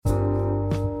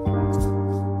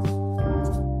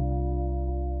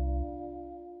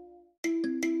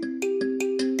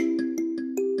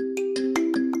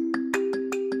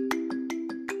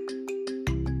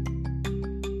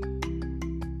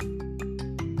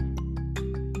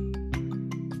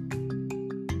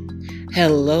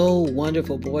Hello,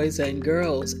 wonderful boys and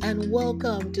girls, and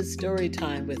welcome to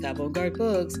Storytime with Avant-Garde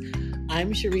Books.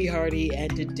 I'm Cherie Hardy,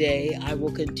 and today I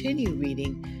will continue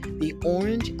reading The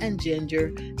Orange and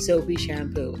Ginger Soapy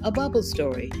Shampoo, a bubble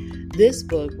story. This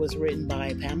book was written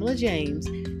by Pamela James,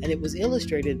 and it was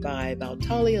illustrated by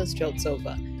Vitalia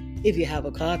Streltsova. If you have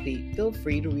a copy, feel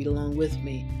free to read along with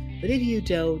me, but if you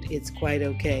don't, it's quite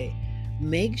okay.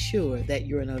 Make sure that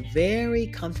you're in a very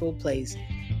comfortable place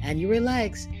and you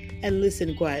relax and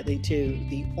listen quietly to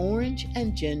The Orange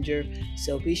and Ginger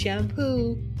Soapy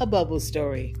Shampoo, a bubble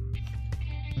story.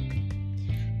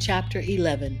 Chapter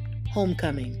 11,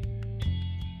 Homecoming.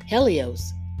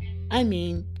 Helios.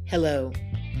 Hello.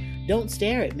 Don't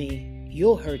stare at me.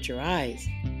 You'll hurt your eyes.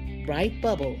 Bright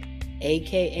Bubble,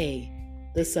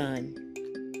 a.k.a. the sun.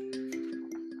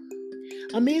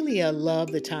 Amelia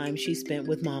loved the time she spent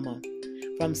with Mama.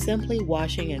 From simply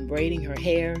washing and braiding her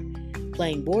hair,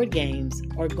 playing board games,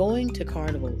 or going to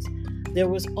carnivals, there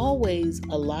was always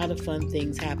a lot of fun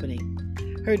things happening.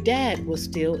 Her dad was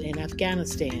still in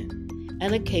Afghanistan,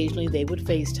 and occasionally they would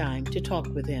FaceTime to talk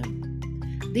with him.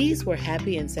 These were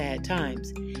happy and sad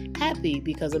times. Happy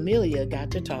because Amelia got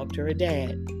to talk to her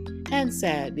dad, and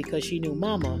sad because she knew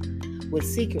Mama would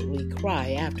secretly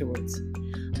cry afterwards.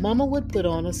 Mama would put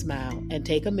on a smile and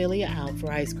take Amelia out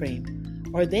for ice cream,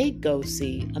 or they'd go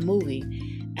see a movie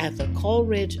at the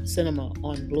Coleridge Cinema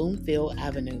on Bloomfield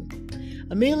Avenue.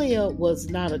 Amelia was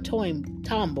not a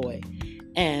tomboy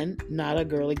and not a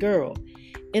girly girl.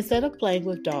 Instead of playing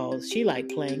with dolls, she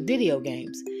liked playing video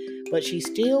games, but she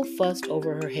still fussed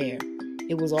over her hair.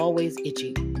 It was always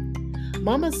itchy.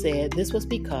 Mama said this was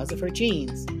because of her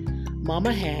genes.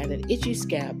 Mama had an itchy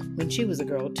scalp when she was a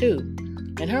girl too,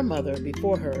 and her mother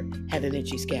before her had an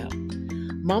itchy scalp.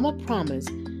 Mama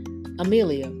promised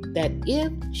Amelia that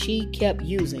if she kept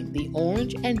using the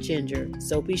Orange and Ginger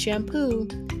Soapy Shampoo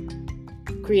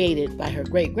created by her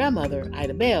great-grandmother,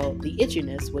 Ida Bell, the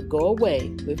itchiness would go away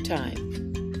with time.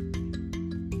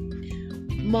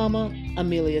 Mama,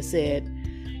 Amelia said,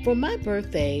 for my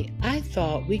birthday, I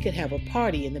thought we could have a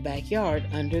party in the backyard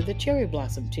under the cherry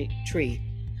blossom tree.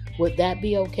 Would that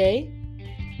be okay?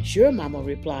 Sure, Mama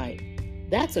replied.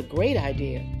 That's a great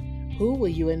idea. Who will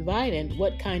you invite and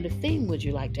what kind of theme would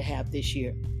you like to have this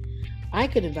year? I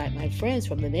could invite my friends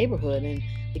from the neighborhood and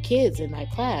the kids in my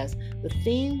class. The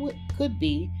theme could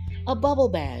be a bubble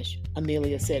bash,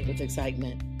 Amelia said with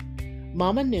excitement.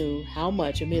 Mama knew how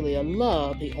much Amelia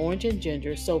loved the Orange and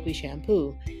Ginger Soapy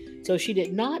Shampoo, so she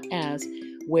did not ask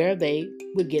where they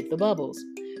would get the bubbles.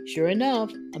 Sure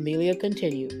enough, Amelia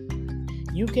continued,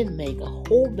 you can make a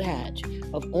whole batch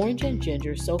of Orange and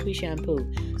Ginger Soapy Shampoo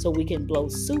so we can blow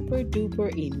super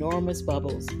duper enormous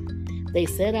bubbles. They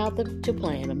set out to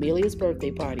plan Amelia's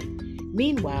birthday party.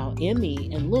 Meanwhile,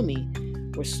 Emmy and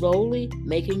Lumi were slowly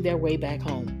making their way back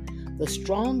home. The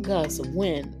strong gust of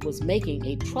wind was making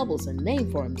a troublesome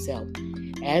name for himself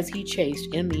as he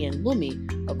chased Emmy and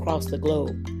Lumi across the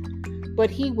globe. But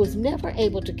he was never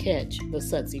able to catch the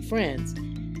sudsy friends.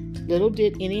 Little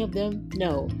did any of them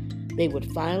know they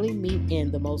would finally meet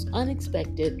in the most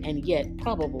unexpected and yet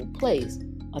probable place,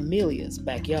 Amelia's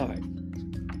backyard.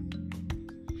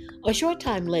 A short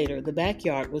time later, the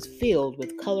backyard was filled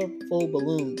with colorful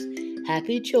balloons,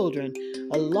 happy children,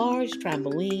 a large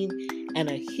trampoline, and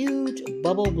a huge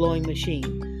bubble-blowing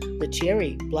machine. The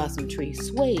cherry blossom tree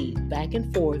swayed back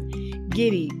and forth,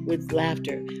 giddy with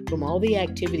laughter from all the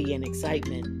activity and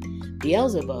excitement.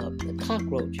 Beelzebub, the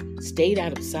cockroach, stayed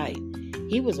out of sight.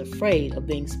 He was afraid of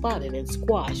being spotted and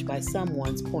squashed by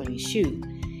someone's pointy shoe.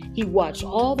 He watched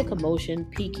all the commotion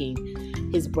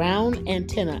peeking his brown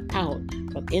antenna out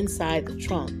from inside the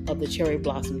trunk of the cherry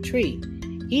blossom tree.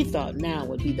 He thought now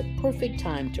would be the perfect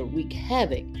time to wreak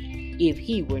havoc if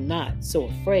he were not so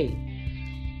afraid.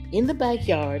 In the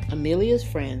backyard, Amelia's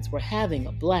friends were having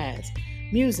a blast.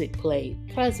 Music played,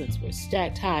 presents were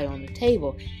stacked high on the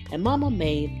table, and Mama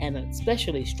made an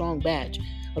especially strong batch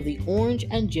of the Orange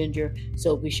and Ginger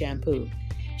Soapy Shampoo.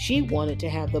 She wanted to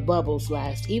have the bubbles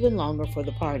last even longer for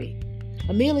the party.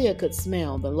 Amelia could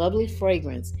smell the lovely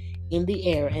fragrance in the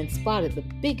air and spotted the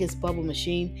biggest bubble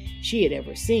machine she had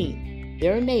ever seen.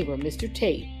 Their neighbor, Mr.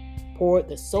 Tate, poured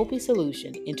the soapy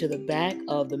solution into the back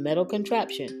of the metal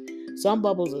contraption. Some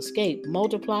bubbles escaped,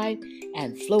 multiplied,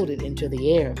 and floated into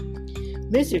the air.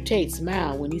 Mr. Tate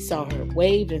smiled when he saw her,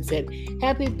 waved, and said,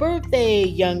 "Happy birthday,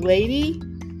 young lady!"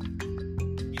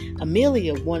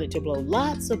 Amelia wanted to blow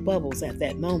lots of bubbles at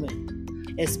that moment,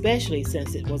 especially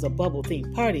since it was a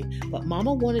bubble-themed party, but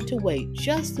Mama wanted to wait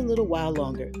just a little while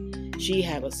longer. She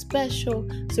had a special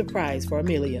surprise for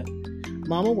Amelia.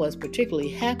 Mama was particularly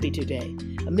happy today.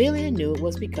 Amelia knew it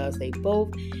was because they both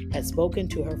had spoken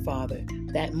to her father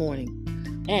that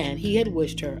morning, and he had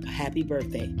wished her a happy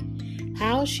birthday.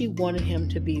 How she wanted him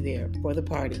to be there for the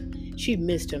party. She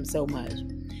missed him so much.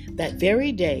 That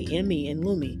very day, Emmy and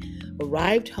Lumi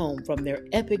arrived home from their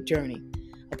epic journey.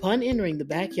 Upon entering the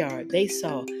backyard, they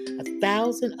saw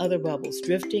 1,000 other bubbles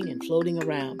drifting and floating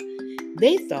around.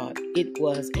 They thought it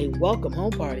was a welcome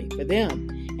home party for them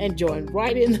and joined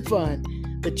right in the fun.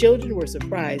 The children were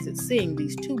surprised at seeing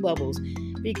these two bubbles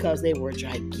because they were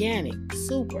gigantic,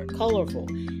 super colorful,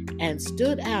 and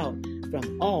stood out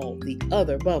from all the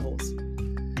other bubbles.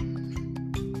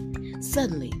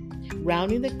 Suddenly,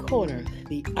 rounding the corner,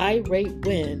 the irate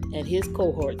Wind and his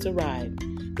cohorts arrived.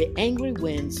 The angry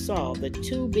Wind saw the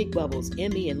two big bubbles,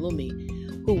 Emmy and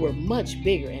Lumi, who were much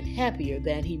bigger and happier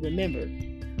than he remembered.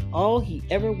 All he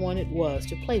ever wanted was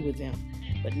to play with them,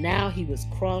 but now he was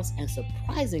cross and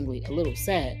surprisingly a little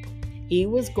sad. He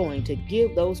was going to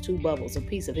give those two bubbles a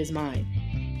piece of his mind.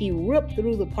 He ripped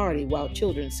through the party while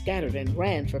children scattered and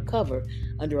ran for cover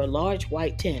under a large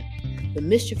white tent. The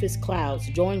mischievous clouds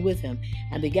joined with him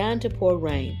and began to pour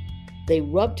rain. They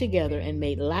rubbed together and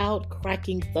made loud,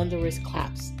 cracking, thunderous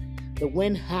claps. The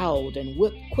wind howled and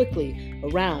whipped quickly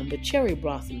around the cherry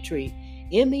blossom tree.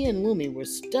 Emmy and Lumi were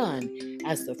stunned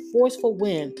as the forceful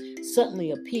wind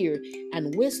suddenly appeared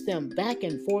and whisked them back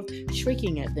and forth,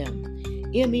 shrieking at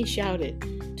them. Emmy shouted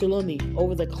to Lumi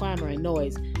over the clamor and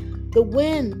noise, "The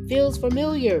wind feels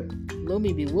familiar."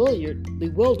 Lumi,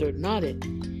 bewildered, nodded.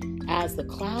 As the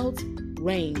clouds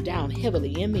rained down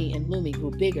heavily, Emmy and Lumi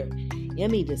grew bigger.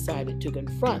 Emmy decided to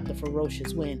confront the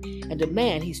ferocious wind and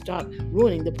demand he stop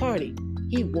ruining the party.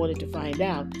 He wanted to find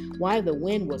out why the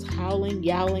wind was howling,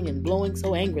 yowling, and blowing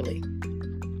so angrily.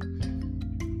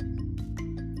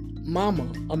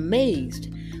 Mama, amazed,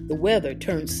 the weather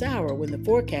turned sour when the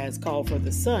forecast called for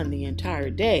the sun the entire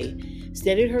day,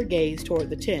 steadied her gaze toward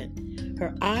the tent.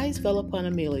 Her eyes fell upon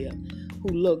Amelia, who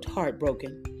looked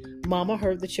heartbroken. Mama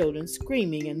heard the children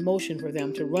screaming and motioned for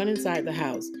them to run inside the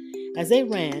house. As they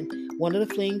ran, one of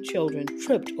the fleeing children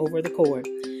tripped over the cord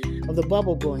of the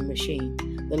bubble blowing machine.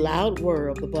 The loud whir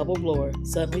of the bubble blower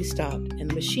suddenly stopped, and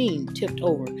the machine tipped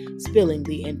over, spilling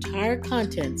the entire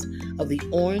contents of the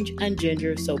orange and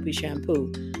ginger soapy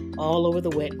shampoo all over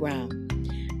the wet ground.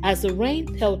 As the rain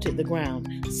pelted the ground,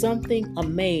 something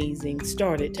amazing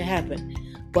started to happen.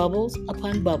 Bubbles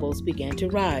upon bubbles began to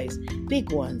rise,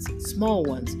 big ones, small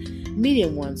ones,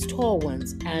 medium ones, tall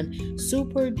ones, and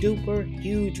super duper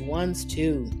huge ones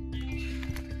too.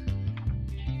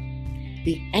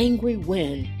 The angry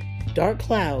wind, dark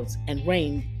clouds, and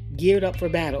rain geared up for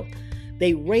battle.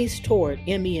 They raced toward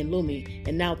Emmy and Lumi,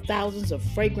 and now thousands of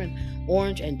fragrant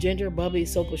orange and ginger bubbly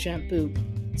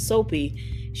soapy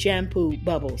shampoo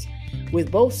bubbles,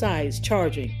 with both sides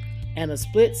charging. And a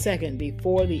split second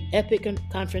before the epic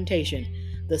confrontation,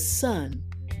 the sun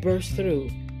burst through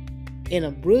in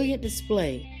a brilliant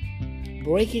display,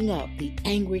 breaking up the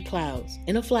angry clouds.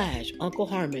 In a flash, Uncle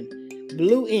Harmon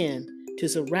blew in to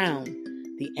surround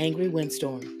the angry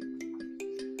windstorm.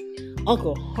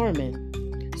 Uncle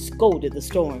Harmon scolded the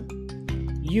storm.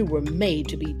 "You were made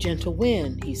to be gentle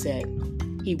wind," he said.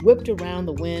 He whipped around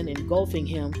the wind, engulfing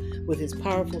him with his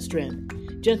powerful strength.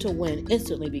 Gentle Wind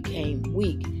instantly became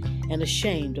weak and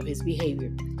ashamed of his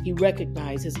behavior. He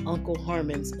recognized his Uncle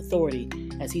Harmon's authority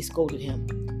as he scolded him.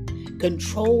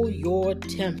 "Control your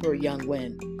temper, young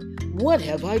Wind. What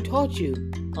have I taught you?"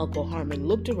 Uncle Harmon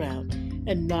looked around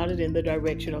and nodded in the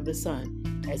direction of the sun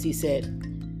as he said,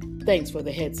 "Thanks for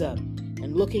the heads up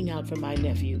and looking out for my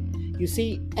nephew. You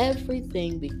see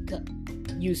everything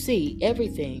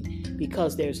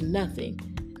because there's nothing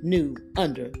new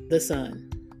under the sun."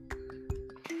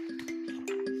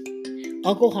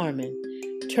 Uncle Harmon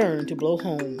turned to blow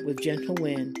home with Gentle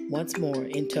Wind once more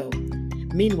in tow.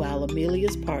 Meanwhile,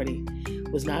 Amelia's party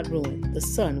was not ruined. The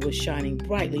sun was shining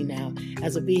brightly now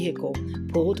as a vehicle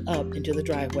pulled up into the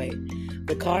driveway.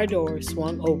 The car door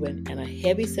swung open and a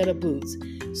heavy set of boots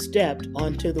stepped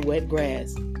onto the wet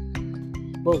grass.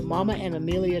 Both Mama and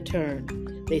Amelia turned.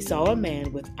 They saw a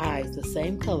man with eyes the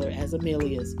same color as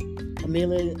Amelia's.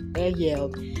 Amelia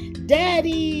yelled,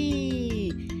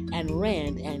 "Daddy!" and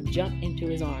ran and jumped into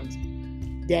his arms.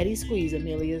 Daddy squeezed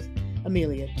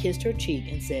Amelia, kissed her cheek,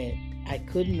 and said, "I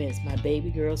couldn't miss my baby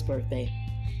girl's birthday."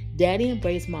 Daddy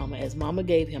embraced Mama as Mama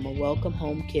gave him a welcome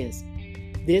home kiss.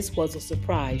 This was a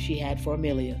surprise she had for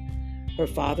Amelia, her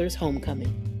father's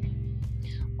homecoming.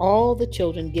 All the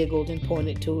children giggled and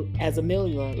pointed to as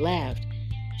Amelia laughed.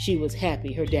 She was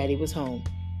happy her daddy was home.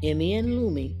 Emmy and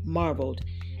Lumi marveled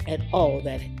at all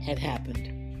that had happened.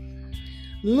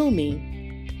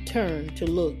 Lumi turned to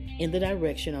look in the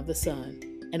direction of the sun.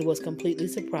 and was completely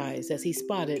surprised as he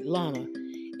spotted Lana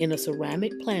in a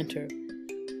ceramic planter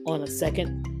on a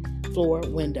second floor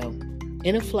window.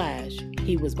 In a flash,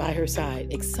 he was by her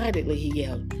side. Excitedly, he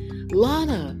yelled,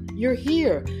 "Lana, you're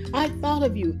here! I've thought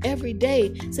of you every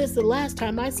day since the last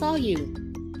time I saw you."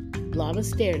 Lana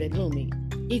stared at Lumi.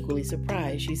 Equally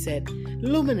surprised, she said,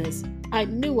 "Luminous, I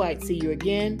knew I'd see you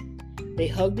again." They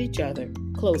hugged each other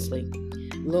closely.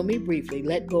 Lumi briefly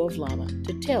let go of Lana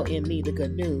to tell Emmy the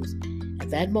good news. At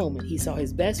that moment, he saw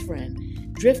his best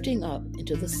friend drifting up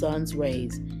into the sun's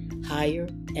rays, higher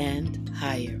and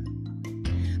higher.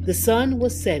 The sun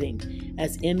was setting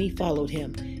as Emmy followed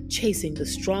him, chasing the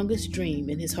strongest dream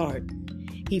in his heart.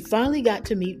 He finally got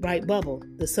to meet Bright Bubble,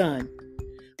 the sun.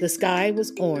 The sky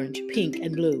was orange, pink,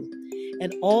 and blue,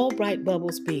 and all Bright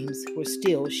Bubble's beams were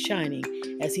still shining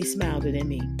as he smiled at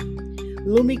Emmy.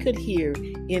 Lumi could hear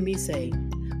Emmy say,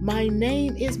 "My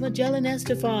name is Magellan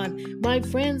Estefan. My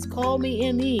friends call me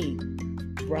Emmy."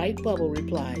 Bright Bubble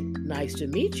replied, "Nice to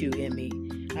meet you, Emmy.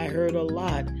 I heard a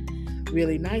lot of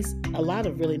really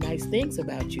nice things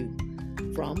about you.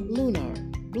 From Lunar,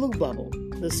 Blue Bubble,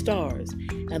 the stars,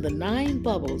 and the 9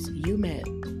 bubbles you met.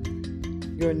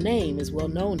 Your name is well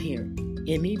known here."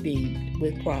 Emmy beamed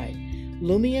with pride.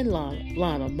 Lumi and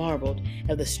Lana marveled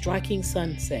at the striking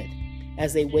sunset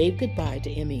as they waved goodbye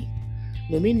to Emmy.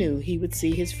 Lumi knew he would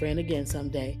see his friend again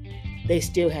someday. They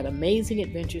still had amazing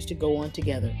adventures to go on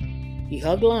together. He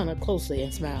hugged Lana closely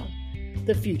and smiled.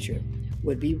 The future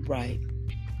would be bright.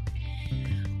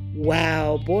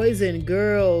 Wow, boys and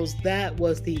girls, that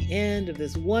was the end of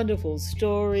this wonderful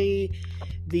story.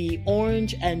 The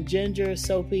Orange and Ginger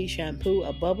Soapy Shampoo,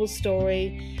 a Bubble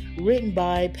story, written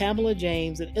by Pamela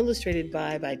James and illustrated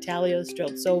by Vitalia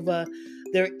Streltsova.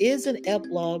 There is an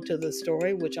epilogue to the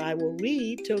story, which I will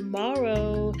read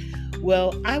tomorrow.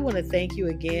 Well, I want to thank you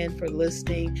again for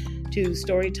listening to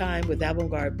Storytime with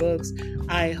Avant-Garde Books.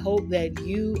 I hope that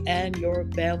you and your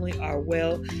family are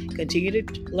well. Continue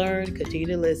to learn, continue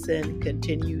to listen,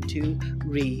 continue to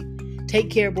read. Take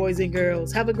care, boys and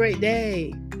girls. Have a great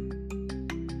day.